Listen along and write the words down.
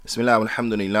Bismillah,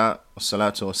 alhamdulillah,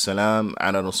 wassalatu wassalam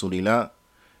ala rasulillah,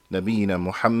 nabiyyina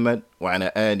Muhammad wa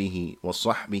ala alihi wa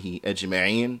sahbihi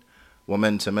ajma'in, wa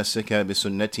man tamassaka bi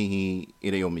sunnatihi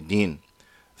ila yawmiddin.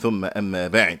 Thumma amma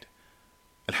ba'd.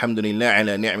 Alhamdulillah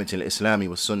ala ni'mati al-Islami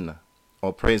wa sunnah.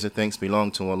 All praise and thanks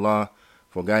belong to Allah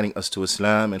for guiding us to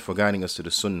Islam and for guiding us to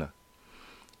the sunnah.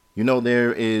 You know,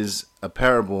 there is a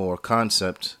parable or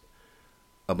concept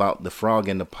about the frog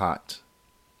in the pot.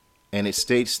 And it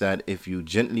states that if you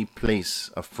gently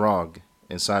place a frog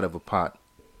inside of a pot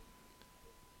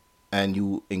and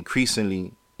you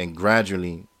increasingly and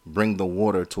gradually bring the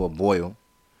water to a boil,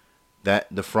 that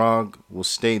the frog will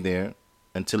stay there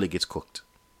until it gets cooked.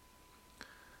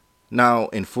 Now,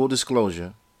 in full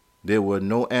disclosure, there were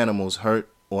no animals hurt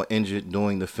or injured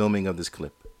during the filming of this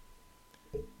clip.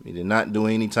 We did not do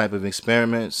any type of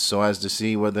experiments so as to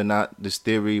see whether or not this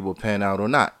theory will pan out or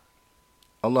not.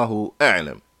 Allahu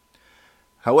a'lam.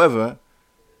 However,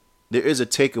 there is a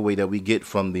takeaway that we get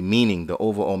from the meaning, the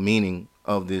overall meaning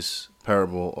of this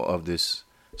parable or of this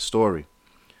story.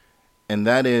 And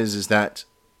that is that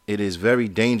it is very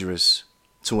dangerous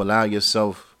to allow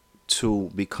yourself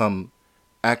to become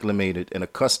acclimated and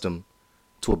accustomed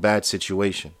to a bad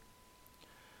situation.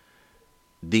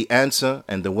 The answer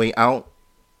and the way out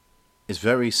is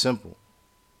very simple.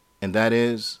 And that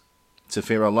is to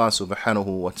fear Allah subhanahu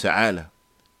wa ta'ala.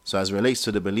 So as it relates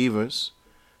to the believers,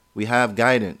 we have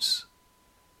guidance.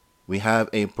 We have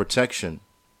a protection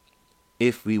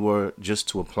if we were just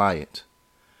to apply it.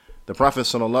 The Prophet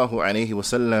sallallahu alaihi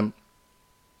wasallam,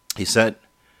 he said,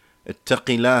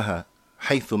 "Ittaqillaha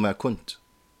haythuma kunt."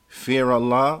 Fear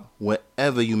Allah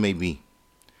wherever you may be.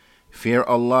 Fear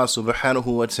Allah subhanahu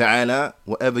wa ta'ala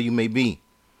wherever you may be.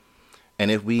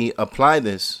 And if we apply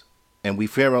this and we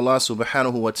fear Allah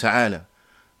subhanahu wa ta'ala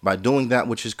by doing that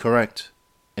which is correct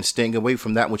and staying away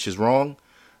from that which is wrong,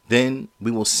 then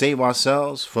we will save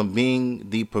ourselves from being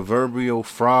the proverbial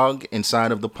frog inside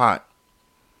of the pot.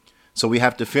 So we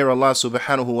have to fear Allah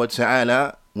subhanahu wa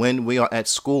ta'ala when we are at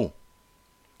school.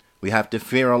 We have to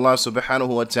fear Allah subhanahu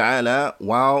wa ta'ala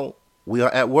while we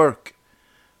are at work.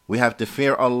 We have to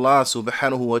fear Allah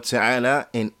subhanahu wa ta'ala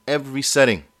in every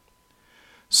setting.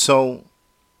 So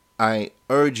I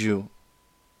urge you,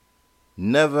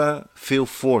 never feel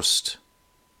forced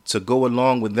to go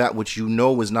along with that which you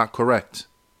know is not correct.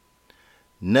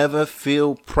 Never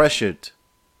feel pressured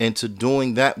into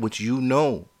doing that which you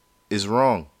know is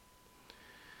wrong.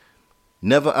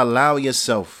 Never allow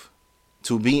yourself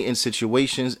to be in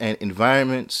situations and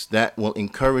environments that will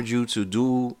encourage you to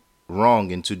do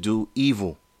wrong and to do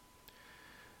evil.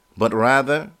 But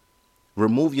rather,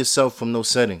 remove yourself from those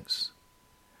settings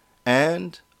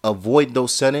and avoid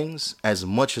those settings as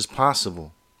much as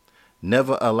possible.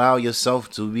 Never allow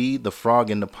yourself to be the frog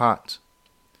in the pot.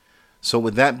 So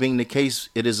with that being the case,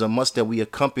 it is a must that we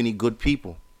accompany good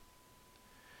people.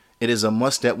 It is a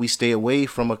must that we stay away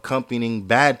from accompanying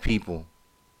bad people.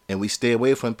 And we stay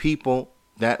away from people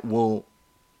that will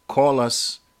call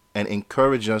us and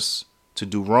encourage us to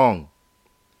do wrong.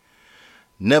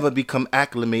 Never become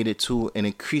acclimated to an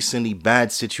increasingly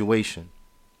bad situation.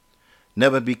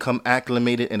 Never become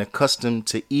acclimated and accustomed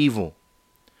to evil.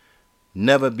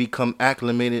 Never become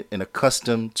acclimated and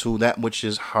accustomed to that which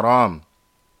is haram.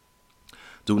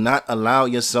 Do not allow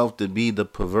yourself to be the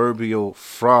proverbial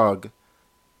frog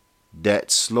that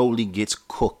slowly gets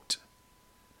cooked.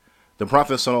 The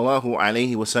Prophet sallallahu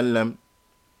alaihi wasallam,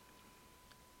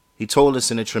 he told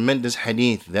us in a tremendous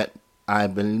hadith that I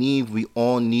believe we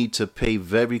all need to pay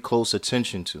very close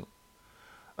attention to,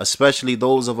 especially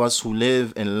those of us who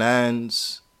live in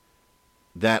lands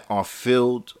that are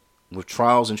filled with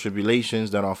trials and tribulations,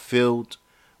 that are filled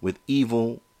with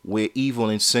evil, where evil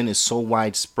and sin is so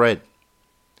widespread.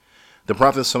 The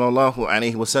Prophet sallallahu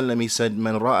alaihi wasallam, he said,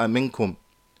 "Man ra'a minkum,"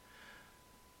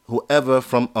 whoever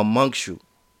from amongst you,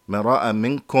 man ra'a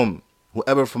minkum,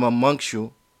 whoever from amongst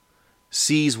you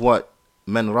sees what?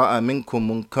 Man ra'a minkum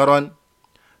munkaran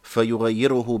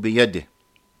fayughayyiruhu biyadih.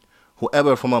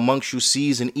 Whoever from amongst you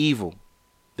sees an evil,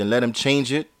 then let him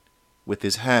change it with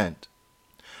his hand.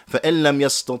 فَإِن لَمْ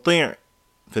يَسْتَطِعْ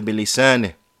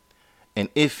فَبِلِسَانِهِ. And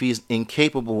if he is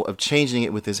incapable of changing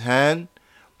it with his hand,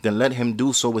 then let him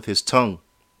do so with his tongue,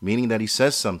 meaning that he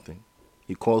says something.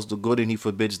 He calls the good and he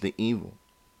forbids the evil.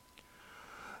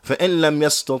 فَإِن لَمْ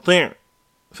يَسْتَطِعْ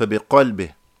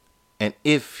فَبِقَلْبِهِ. And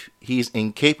if he is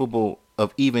incapable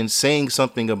of even saying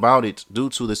something about it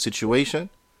due to the situation,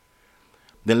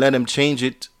 then let him change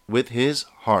it with his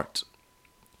heart.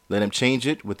 Let him change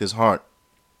it with his heart.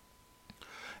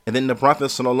 And then the Prophet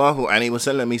sallallahu alaihi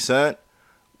wasallam, he said,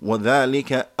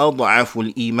 وَذَلِكَ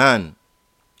أَضْعَفُ الْإِيمَانِ.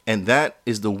 And that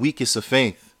is the weakest of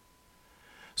faith.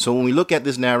 So when we look at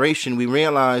this narration, we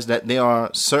realize that there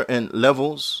are certain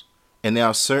levels and there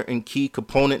are certain key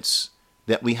components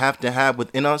that we have to have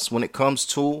within us when it comes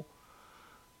to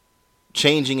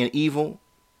changing an evil.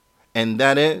 And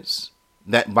that is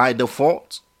that by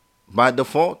default,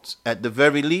 at the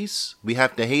very least, we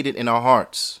have to hate it in our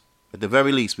hearts. At the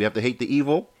very least, we have to hate the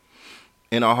evil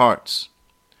in our hearts.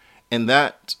 And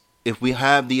that if we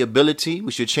have the ability,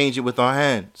 we should change it with our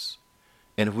hands.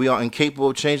 And if we are incapable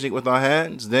of changing it with our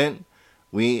hands, then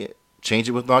we change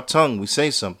it with our tongue. We say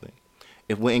something.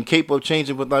 If we're incapable of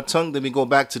changing it with our tongue, then we go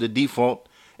back to the default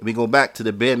and we go back to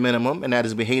the bare minimum, and that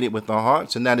is we hate it with our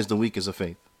hearts, and that is the weakest of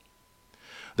faith.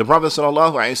 The Prophet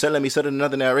ﷺ, he said in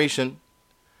another narration,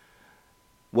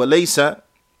 وَلَيْسَ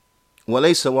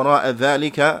وَرَاءَ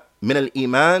ذَلِكَ مِنَ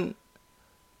الْإِيمَانِ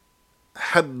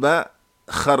حَبَّ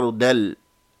خَرْدَلٍ.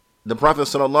 The Prophet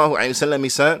ﷺ, he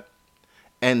said,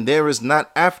 and there is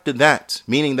not after that,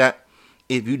 meaning that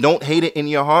if you don't hate it in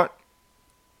your heart,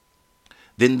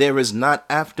 then there is not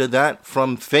after that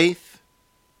from faith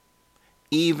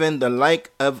even the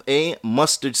like of a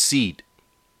mustard seed.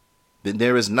 Then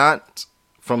there is not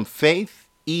from faith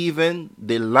even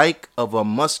the like of a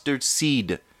mustard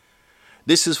seed.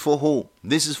 This is for who?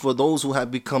 This is for those who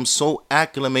have become so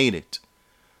acclimated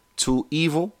to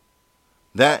evil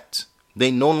that they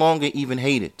no longer even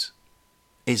hate it.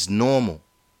 It's normal.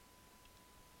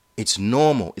 It's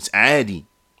normal. It's adi.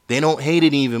 They don't hate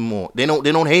it even more. They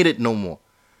don't hate it no more.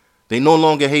 They no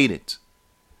longer hate it.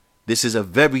 This is a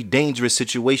very dangerous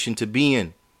situation to be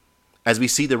in. As we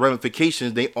see the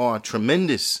ramifications, they are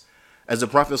tremendous. As the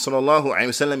Prophet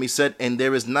ﷺ, he said, and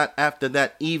there is not after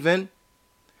that even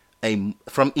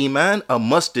from Iman a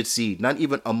mustard seed, not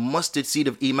even a mustard seed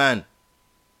of Iman.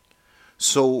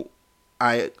 So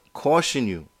I caution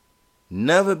you,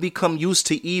 never become used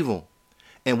to evil.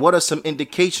 And what are some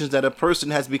indications that a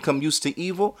person has become used to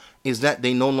evil is that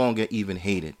they no longer even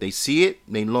hate it. They see it,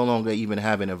 they no longer even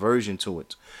have an aversion to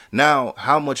it. Now,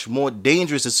 how much more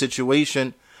dangerous the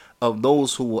situation of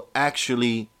those who will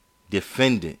actually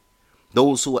defend it.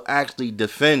 Those who will actually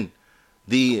defend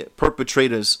the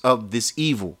perpetrators of this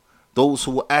evil. Those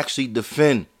who will actually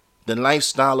defend the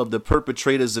lifestyle of the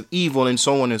perpetrators of evil, and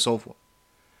so on and so forth.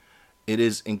 It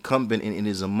is incumbent and it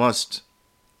is a must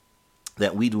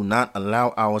that we do not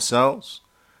allow ourselves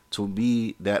to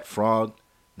be that frog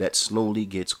that slowly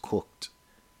gets cooked.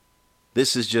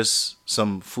 This is just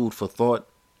some food for thought.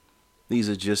 These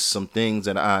are just some things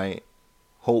that I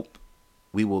hope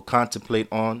we will contemplate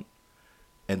on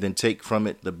and then take from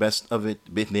it the best of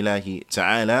it. Bithnillahi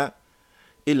ta'ala.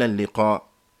 Illa liqa.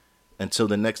 Until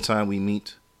the next time we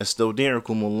meet.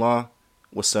 Astawdi'ukumullah.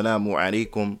 Wassalamu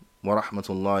alaikum wa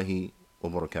rahmatullahi wa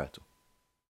barakatuh.